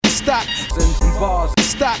stocks and bars,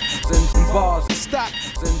 stocks and bars, stocks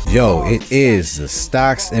and bars. Yo, it is the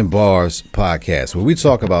Stocks and Bars podcast where we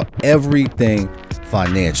talk about everything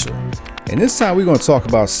financial. And this time we're going to talk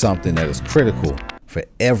about something that is critical for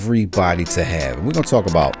everybody to have. And we're going to talk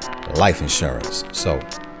about life insurance. So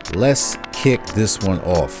let's kick this one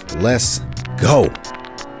off. Let's go.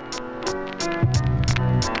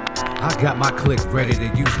 I got my clique ready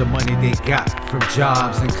to use the money they got from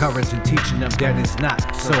jobs, encouraging, teaching them that it's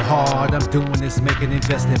not so hard. I'm doing this, making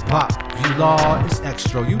investing pop. You law, it's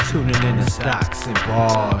extra. You tuning in to Stocks and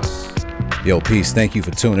Bars. Yo, peace. Thank you for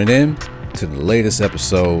tuning in to the latest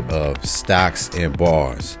episode of Stocks and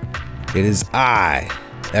Bars. It is I,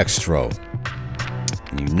 Extro.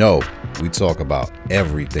 You know, we talk about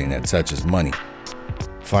everything that touches money.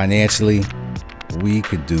 Financially, we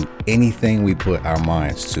could do anything we put our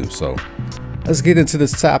minds to. So let's get into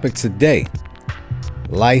this topic today.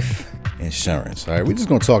 Life insurance. All right, we're just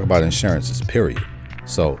going to talk about insurances, period.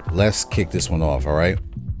 So let's kick this one off. All right.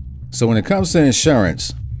 So when it comes to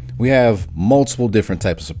insurance, we have multiple different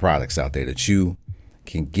types of products out there that you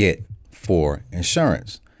can get for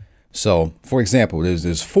insurance. So, for example,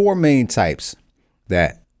 there's four main types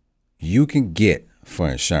that you can get for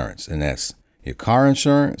insurance, and that's your car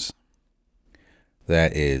insurance,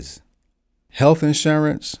 that is health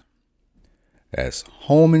insurance, that's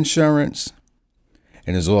home insurance,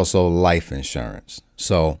 and there's also life insurance.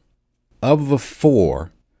 So, of the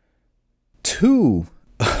four, two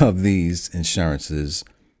of these insurances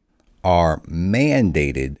are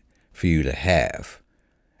mandated for you to have,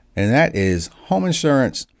 and that is home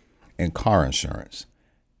insurance and car insurance.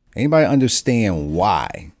 Anybody understand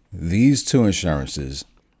why these two insurances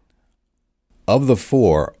of the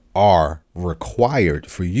four are required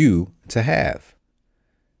for you to have?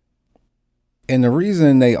 And the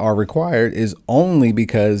reason they are required is only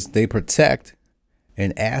because they protect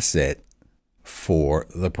an asset for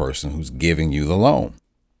the person who's giving you the loan.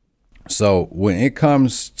 So when it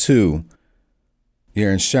comes to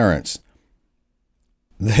your insurance,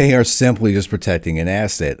 they are simply just protecting an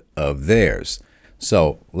asset of theirs.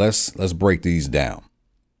 So let's break these down.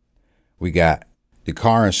 We got the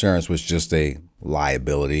car insurance, which is just a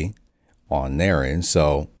liability on their end.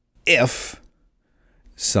 So if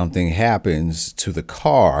something happens to the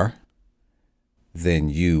car, then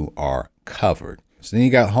you are covered. So then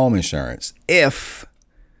you got home insurance. If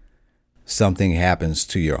something happens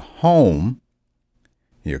to your home,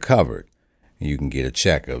 you're covered. You can get a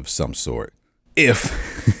check of some sort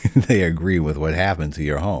if they agree with what happened to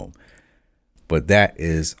your home. But that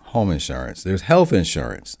is home insurance. There's health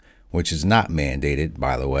insurance, which is not mandated,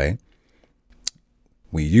 by the way.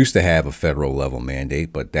 We used to have a federal level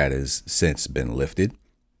mandate, but that has since been lifted.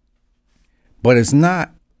 But it's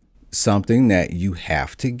not something that you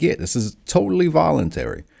have to get. This is totally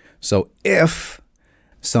voluntary. So if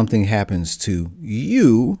something happens to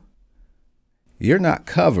you, you're not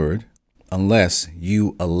covered unless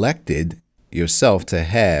you elected yourself to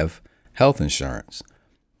have health insurance.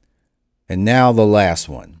 And now the last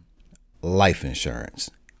one, life insurance.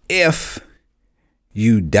 If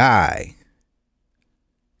you die,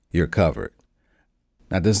 you're covered.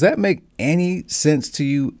 Now, does that make any sense to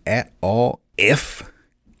you at all? If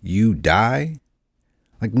you die?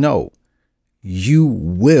 Like, no, you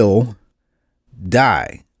will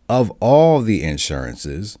die. Of all the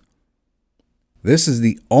insurances, this is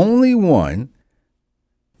the only one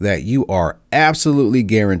that you are absolutely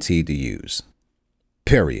guaranteed to use.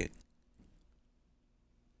 Period.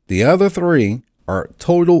 The other three are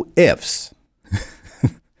total ifs,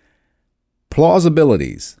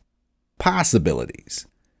 plausibilities, possibilities,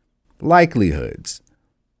 likelihoods,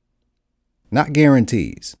 not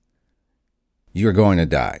guarantees. You're going to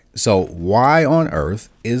die. So why on earth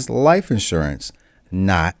is life insurance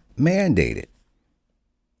not mandated?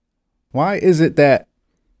 Why is it that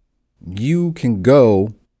you can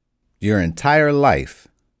go your entire life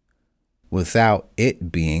without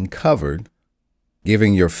it being covered,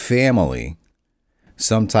 giving your family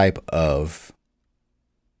some type of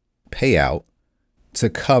payout to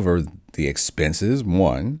cover the expenses,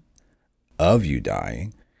 one, of you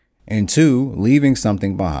dying, and two, leaving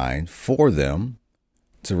something behind for them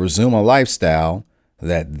to resume a lifestyle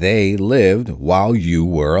that they lived while you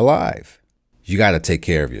were alive? You got to take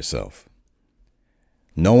care of yourself.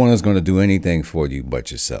 No one is going to do anything for you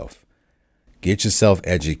but yourself. Get yourself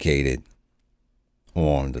educated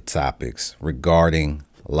on the topics regarding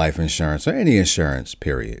life insurance or any insurance,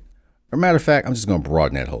 period. Or matter of fact, I'm just going to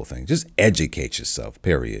broaden that whole thing. Just educate yourself,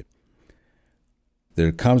 period.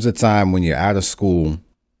 There comes a time when you're out of school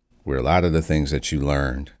where a lot of the things that you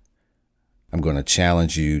learned, I'm going to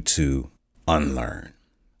challenge you to unlearn.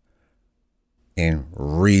 and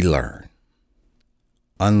relearn.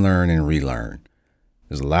 Unlearn and relearn.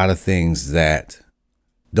 There's a lot of things that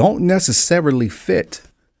don't necessarily fit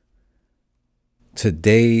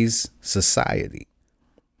today's society.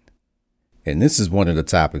 And this is one of the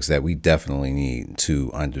topics that we definitely need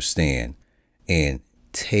to understand and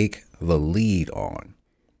take the lead on.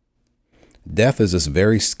 Death is this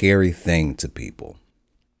very scary thing to people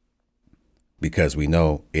because we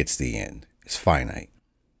know it's the end. It's finite.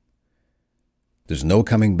 There's no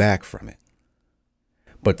coming back from it.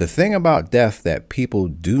 But the thing about death that people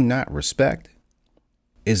do not respect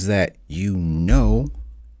is that you know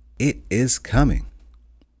it is coming.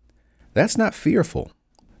 That's not fearful.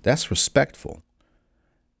 That's respectful.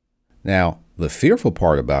 Now, the fearful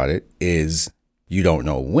part about it is you don't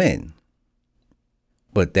know when.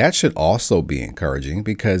 But that should also be encouraging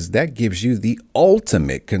because that gives you the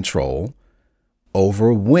ultimate control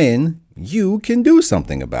over when you can do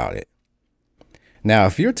something about it. Now,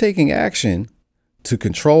 if you're taking action to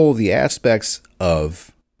control the aspects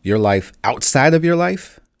of your life outside of your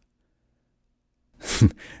life,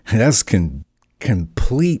 that's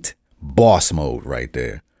complete boss mode right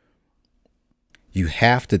there. You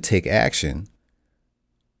have to take action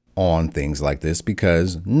on things like this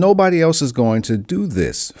because nobody else is going to do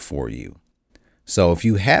this for you. So if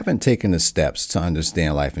you haven't taken the steps to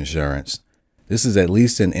understand life insurance, this is at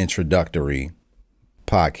least an introductory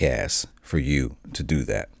podcast for you to do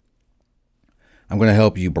that. I'm going to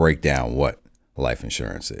help you break down what life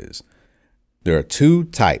insurance is. There are two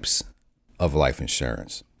types of life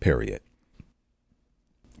insurance, period.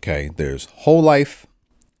 Okay, there's whole life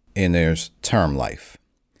and there's term life.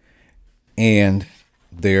 And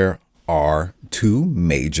there are two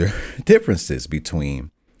major differences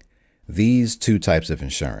between these two types of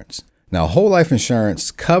insurance. Now, whole life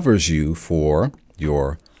insurance covers you for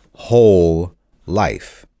your whole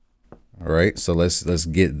life. All right, so let's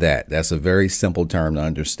get that. That's a very simple term to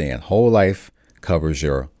understand. Whole life covers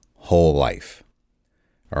your whole life.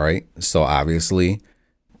 All right, so obviously,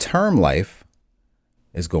 term life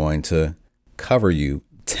is going to cover you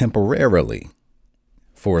temporarily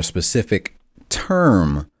for a specific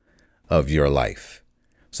term of your life.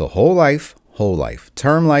 So whole life,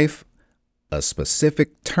 term life, a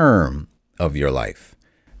specific term of your life.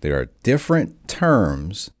 There are different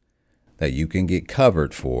terms that you can get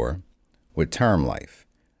covered for with term life.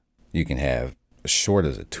 You can have as short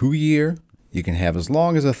as a 2-year. You can have as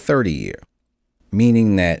long as a 30-year,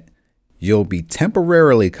 meaning that you'll be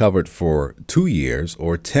temporarily covered for 2 years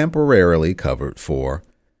or temporarily covered for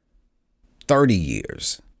 30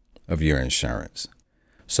 years of your insurance.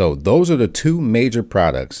 So those are the two major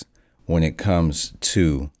products when it comes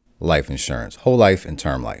to life insurance, whole life and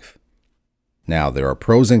term life. Now, there are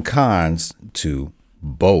pros and cons to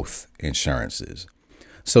both insurances.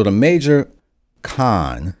 So the major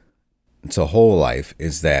con to whole life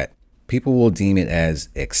is that people will deem it as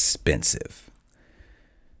expensive.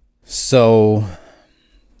 So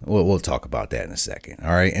we'll talk about that in a second.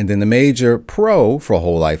 All right. And then the major pro for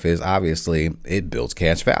whole life is obviously it builds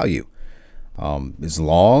cash value. As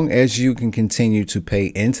long as you can continue to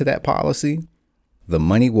pay into that policy, the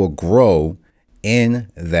money will grow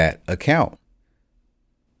in that account.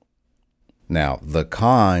 Now, the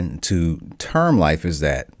con to term life is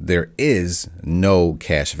that there is no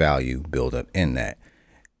cash value buildup in that.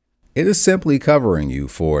 It is simply covering you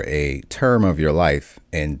for a term of your life.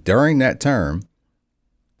 And during that term,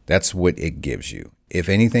 that's what it gives you. If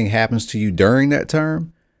anything happens to you during that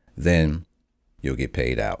term, then you'll get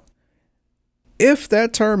paid out. If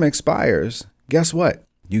that term expires, guess what?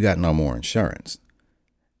 You got no more insurance.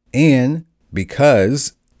 And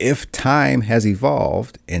because if time has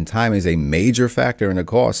evolved, and time is a major factor in the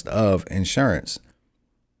cost of insurance,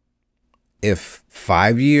 if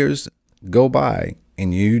 5 years go by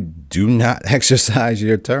and you do not exercise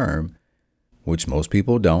your term, which most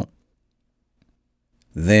people don't,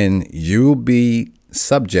 then you'll be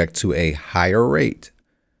subject to a higher rate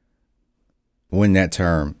when that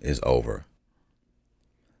term is over.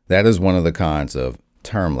 That is one of the cons of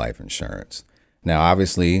term life insurance. Now,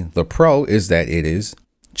 obviously, the pro is that it is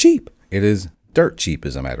cheap. It is dirt cheap,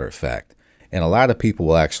 as a matter of fact. And a lot of people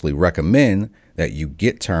will actually recommend that you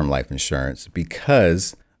get term life insurance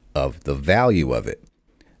because of the value of it.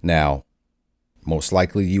 Now, most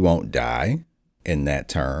likely you won't die in that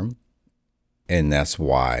term. And that's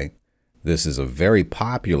why this is a very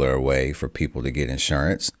popular way for people to get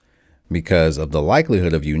insurance, because of the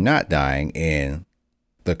likelihood of you not dying, and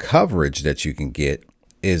the coverage that you can get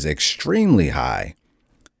is extremely high.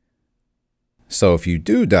 So if you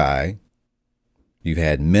do die, you've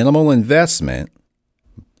had minimal investment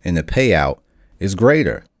and the payout is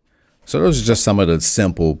greater. So those are just some of the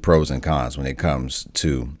simple pros and cons when it comes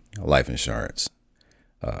to life insurance.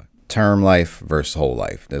 Term life versus whole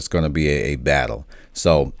life. That's going to be a battle.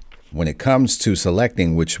 So when it comes to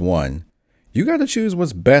selecting which one, you got to choose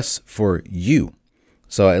what's best for you.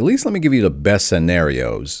 So at least let me give you the best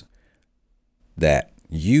scenarios that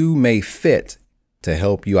you may fit to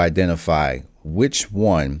help you identify which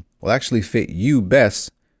one will actually fit you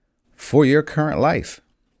best for your current life.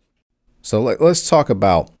 So let's talk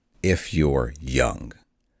about if you're young.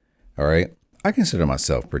 All right. I consider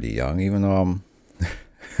myself pretty young, even though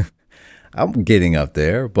I'm getting up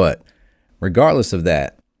there. But regardless of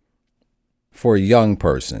that, for a young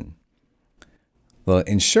person, the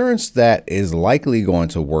insurance that is likely going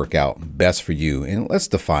to work out best for you, and let's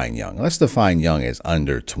define young. Let's define young as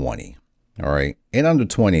under 20. All right. And under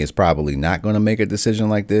 20 is probably not going to make a decision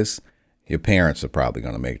like this. Your parents are probably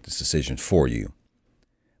going to make this decision for you.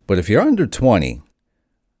 But if you're under 20,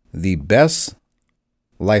 the best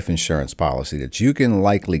life insurance policy that you can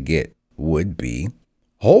likely get would be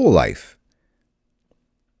whole life.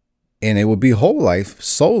 And it would be whole life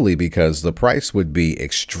solely because the price would be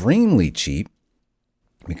extremely cheap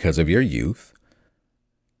because of your youth.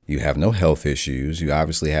 You have no health issues. You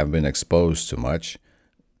obviously haven't been exposed to much.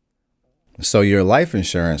 So your life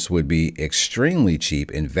insurance would be extremely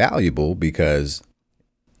cheap and valuable because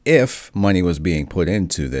if money was being put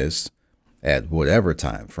into this at whatever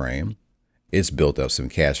time frame, it's built up some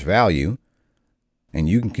cash value, and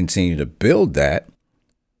you can continue to build that.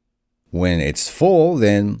 When it's full,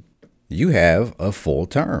 then you have a full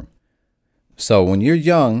term. So when you're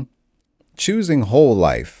young, choosing whole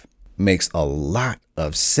life makes a lot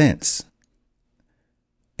of sense.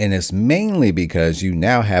 And it's mainly because you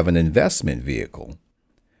now have an investment vehicle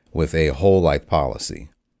with a whole life policy.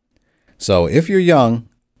 So if you're young,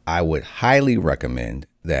 I would highly recommend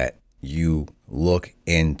that you look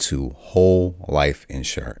into whole life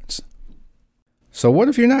insurance. So what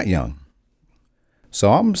if you're not young?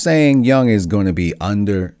 So I'm saying young is going to be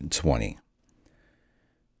under 20.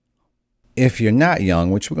 If you're not young,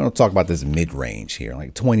 which we're going to talk about this mid-range here,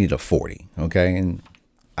 like 20 to 40, okay? And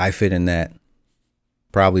I fit in that.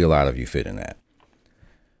 Probably a lot of you fit in that.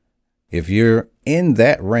 If you're in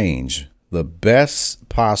that range, the best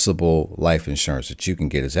possible life insurance that you can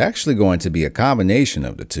get is actually going to be a combination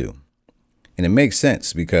of the two. And it makes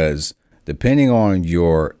sense because depending on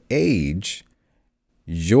your age,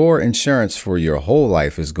 your insurance for your whole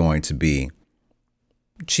life is going to be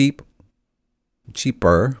cheaper,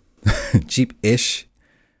 cheap-ish,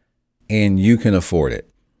 and you can afford it.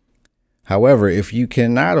 However, if you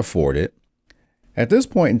cannot afford it, at this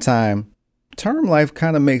point in time, term life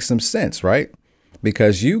kind of makes some sense, right?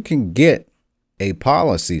 Because you can get a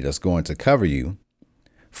policy that's going to cover you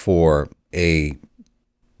for a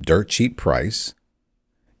dirt cheap price,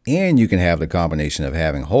 and you can have the combination of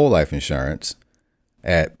having whole life insurance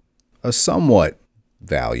at a somewhat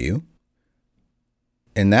value.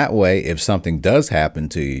 And that way, if something does happen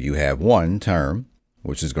to you, you have one term,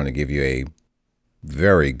 which is going to give you a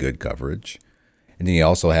very good coverage. And then you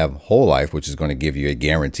also have whole life, which is going to give you a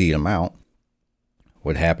guaranteed amount.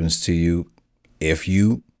 What happens to you if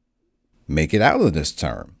you make it out of this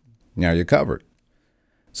term? Now you're covered.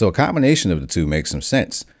 So a combination of the two makes some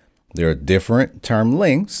sense. There are different term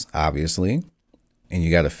lengths, obviously, and you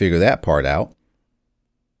got to figure that part out.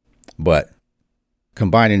 But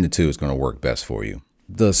combining the two is going to work best for you.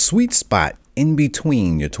 The sweet spot in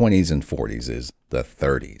between your 20s and 40s is the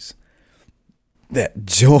 30s. That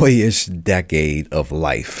joyous decade of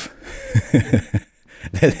life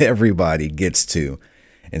that everybody gets to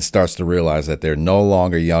and starts to realize that they're no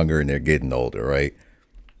longer younger and they're getting older, right?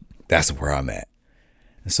 That's where I'm at.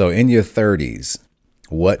 So in your 30s,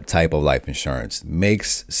 what type of life insurance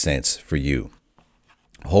makes sense for you?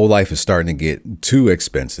 Whole life is starting to get too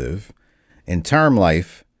expensive, and term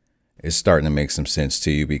life is starting to make some sense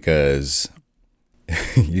to you because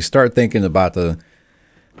you start thinking about the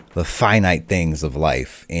finite things of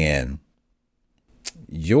life, and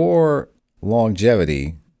your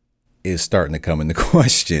longevity is starting to come into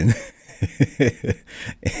question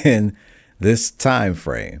in this time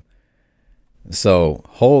frame. So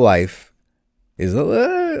whole life is a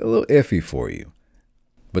little iffy for you,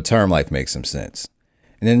 but term life makes some sense.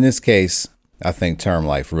 And in this case, I think term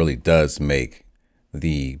life really does make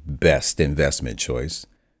the best investment choice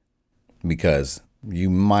because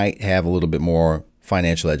you might have a little bit more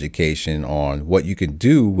financial education on what you can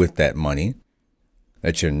do with that money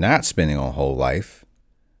that you're not spending on whole life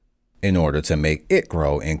in order to make it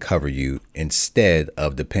grow and cover you instead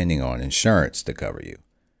of depending on insurance to cover you.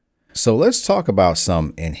 So let's talk about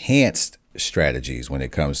some enhanced strategies when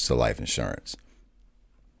it comes to life insurance.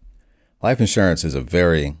 Life insurance is a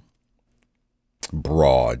very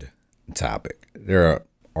broad topic. There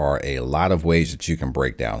are a lot of ways that you can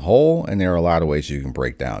break down whole, and there are a lot of ways you can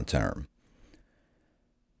break down term.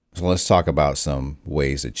 So let's talk about some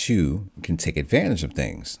ways that you can take advantage of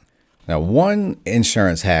things. Now, one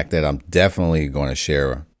insurance hack that I'm definitely going to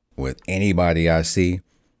share with anybody I see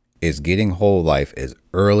is getting whole life as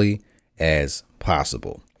early as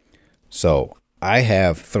possible. So I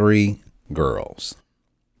have 3 girls.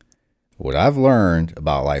 What I've learned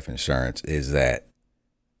about life insurance is that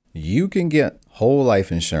you can get whole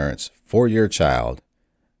life insurance for your child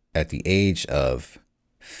at the age of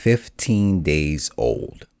 15 days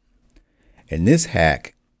old. And this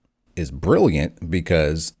hack is brilliant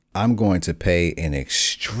because I'm going to pay an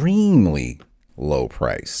extremely low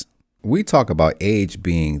price. We talk about age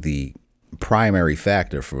being the primary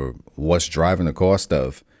factor for what's driving the cost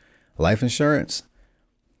of life insurance.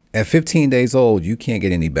 At 15 days old, you can't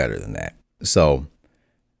get any better than that. So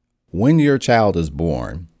when your child is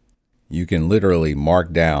born, you can literally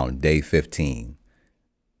mark down day 15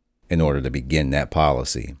 in order to begin that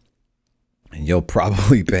policy. And you'll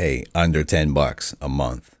probably pay under $10 a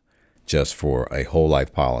month just for a whole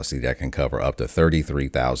life policy that can cover up to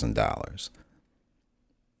 $33,000.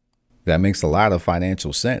 That makes a lot of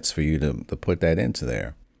financial sense for you to put that into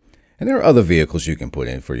there. And there are other vehicles you can put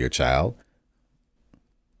in for your child,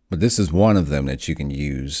 but this is one of them that you can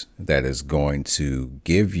use that is going to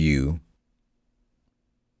give you,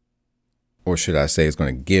 or should I say, is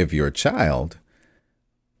going to give your child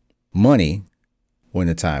money when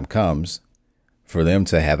the time comes for them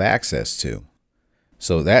to have access to.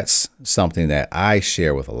 So that's something that I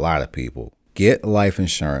share with a lot of people. Get life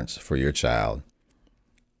insurance for your child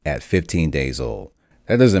at 15 days old.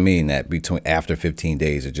 That doesn't mean that after 15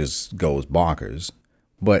 days it just goes bonkers,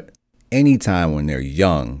 but anytime when they're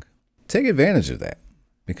young, take advantage of that,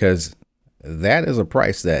 because that is a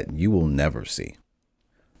price that you will never see.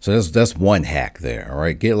 So that's one hack there. All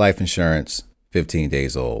right. Get life insurance, 15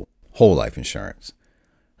 days old, whole life insurance.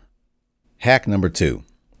 Hack number 2.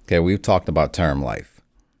 Okay. We've talked about term life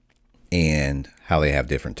and how they have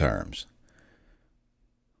different terms.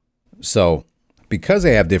 So because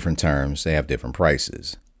they have different terms, they have different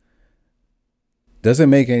prices. Doesn't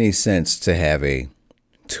make any sense to have a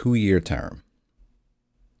 2-year term.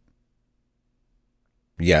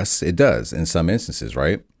 Yes, it does in some instances,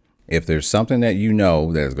 right? If there's something that you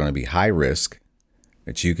know that is going to be high risk,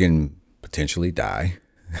 that you can potentially die,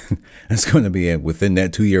 it's going to be within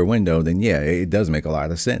that 2-year window, then yeah, it does make a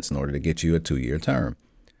lot of sense in order to get you a 2-year term.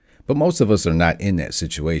 But most of us are not in that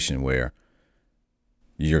situation where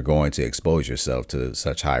you're going to expose yourself to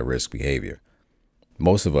such high risk behavior.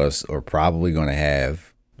 Most of us are probably going to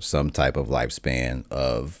have some type of lifespan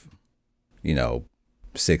of,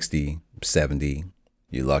 60, 70,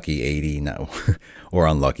 you're lucky 80, or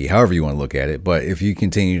unlucky, however you want to look at it. But if you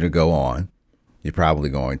continue to go on, you're probably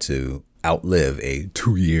going to outlive a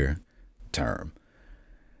 2-year term.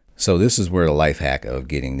 So this is where the life hack of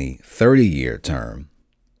getting the 30-year term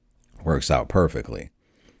works out perfectly.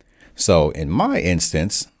 So in my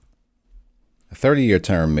instance, a 30-year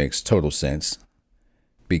term makes total sense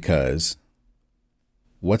because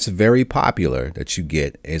what's very popular that you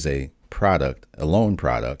get is a loan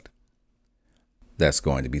product that's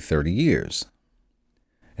going to be 30 years.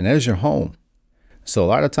 And that is your home. So a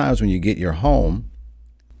lot of times when you get your home,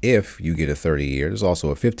 if you get a 30-year, there's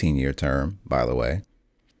also a 15-year term, by the way.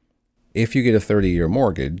 If you get a 30-year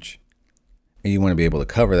mortgage and you want to be able to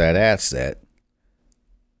cover that asset,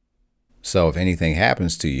 so if anything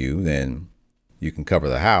happens to you, then you can cover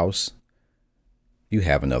the house. You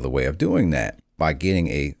have another way of doing that by getting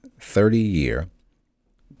a 30-year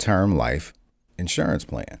term life insurance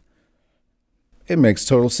plan. It makes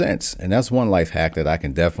total sense. And that's one life hack that I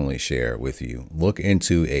can definitely share with you. Look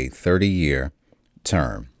into a 30-year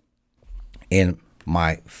term. And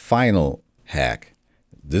my final hack,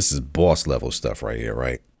 this is boss level stuff right here,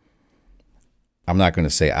 right? I'm not going to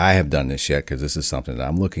say I have done this yet because this is something that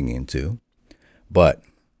I'm looking into, but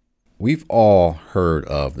we've all heard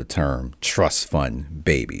of the term trust fund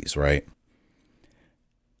babies, right?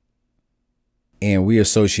 And we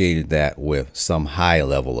associated that with some high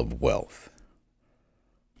level of wealth,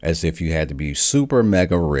 as if you had to be super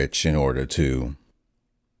mega rich in order to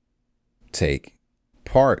take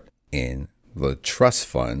part in the trust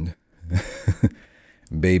fund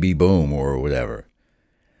baby boom or whatever.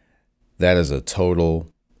 That is a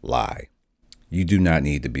total lie. You do not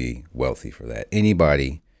need to be wealthy for that.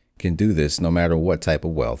 Anybody can do this no matter what type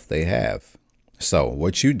of wealth they have. So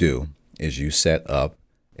what you do is you set up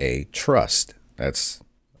a trust. That's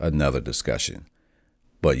another discussion,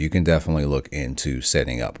 but you can definitely look into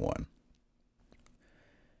setting up one.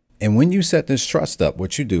 And when you set this trust up,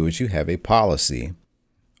 what you do is you have a policy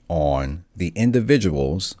on the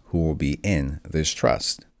individuals who will be in this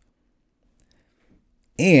trust.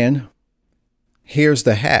 And here's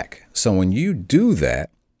the hack. So when you do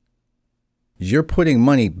that, you're putting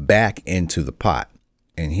money back into the pot.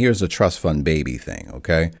 And here's the trust fund baby thing,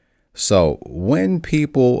 okay? So when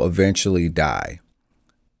people eventually die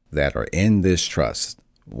that are in this trust,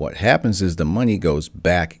 what happens is the money goes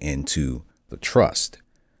back into the trust.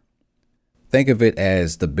 Think of it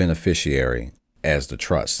as the beneficiary as the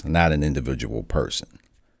trust, not an individual person.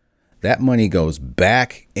 That money goes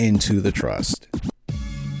back into the trust,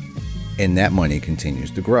 and that money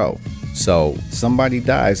continues to grow. So somebody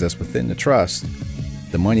dies that's within the trust,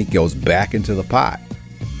 the money goes back into the pot,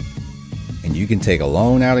 and you can take a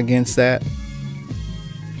loan out against that.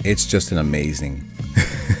 It's just an amazing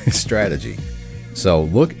strategy. So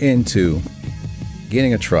look into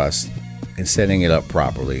getting a trust and setting it up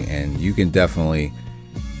properly, and you can definitely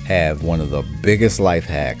have one of the biggest life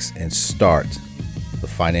hacks and start the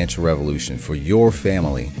financial revolution for your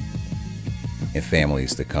family and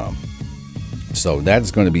families to come. So that's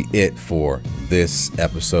going to be it for this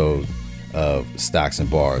episode of Stocks and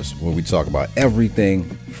Bars, where we talk about everything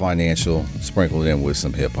financial, sprinkled in with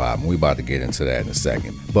some hip hop. And we're about to get into that in a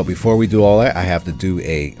second. But before we do all that, I have to do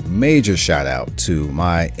a major shout out to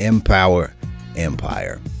my Empower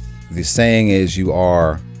Empire. The saying is, you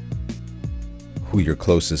are who your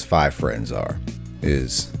closest 5 friends are,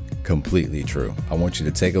 is completely true. I want you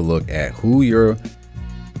to take a look at who your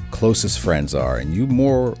closest friends are, and you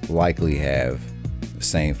more likely have the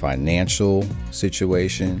same financial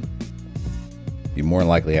situation. You more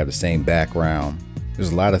likely have the same background.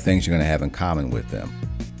 There's a lot of things you're going to have in common with them.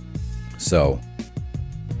 So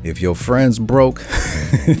if your friends broke,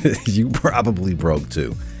 you probably broke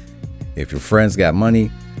too. If your friends got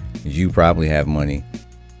money, you probably have money.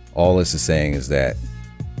 All this is saying is that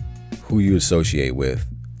who you associate with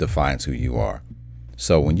defines who you are.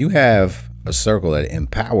 So when you have a circle that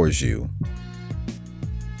empowers you,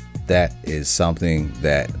 that is something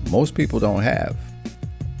that most people don't have.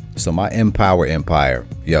 So my Empower Empire,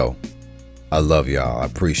 yo, I love y'all. I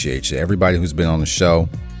appreciate you. Everybody who's been on the show,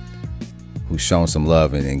 who's shown some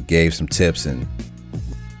love and gave some tips and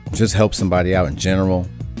just helped somebody out in general,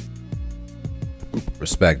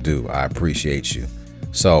 respect due. I appreciate you.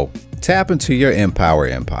 So tap into your Empower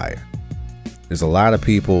Empire. There's a lot of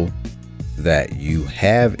people that you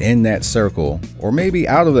have in that circle, or maybe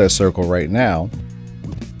out of that circle right now,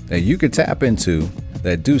 that you could tap into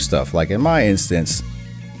that do stuff. Like in my instance,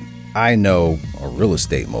 I know a real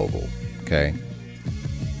estate mogul, okay?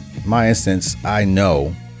 In my instance, I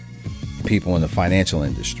know people in the financial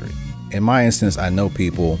industry. In my instance, I know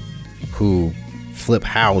people who flip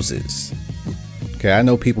houses. Okay, I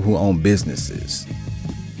know people who own businesses.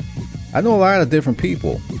 I know a lot of different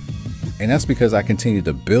people, and that's because I continue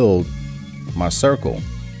to build my circle.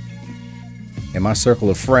 And my circle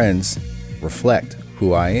of friends reflect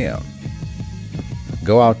who I am.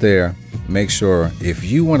 Go out there, make sure if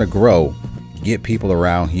you want to grow, get people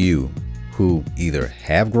around you who either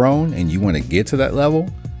have grown and you want to get to that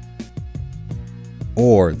level,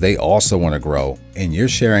 or they also want to grow and you're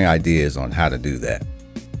sharing ideas on how to do that.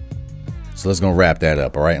 So let's go wrap that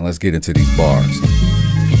up, all right? And let's get into these bars.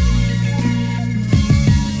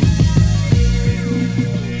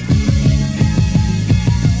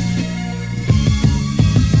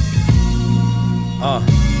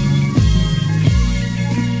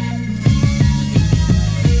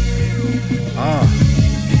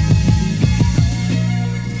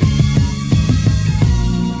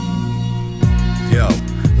 Yo,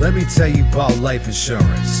 let me tell you about life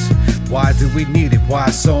insurance. Why do we need it? Why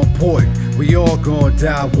it's so important? We all gonna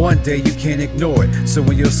die one day, you can't ignore it. So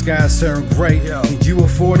when your skies turn gray, can you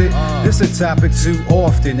afford it? This a topic too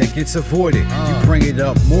often, it gets avoided. You bring it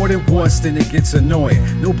up more than once, then it gets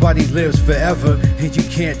annoying. Nobody lives forever, and you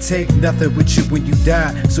can't take nothing with you when you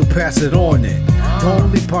die, so pass it on then. The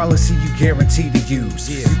only policy you guarantee to use,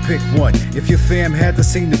 you pick one. If your fam had to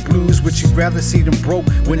sing the blues, would you rather see them broke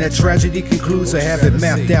when that tragedy concludes, or have it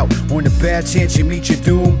mapped out on the bad chance you meet your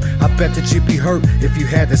doom? I bet that you'd be hurt if you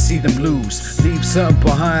had to see them lose. Leave something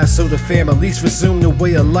behind so the families resume the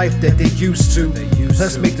way of life that they used to.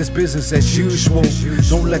 Let's make this business as usual.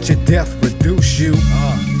 Don't let your death reduce you.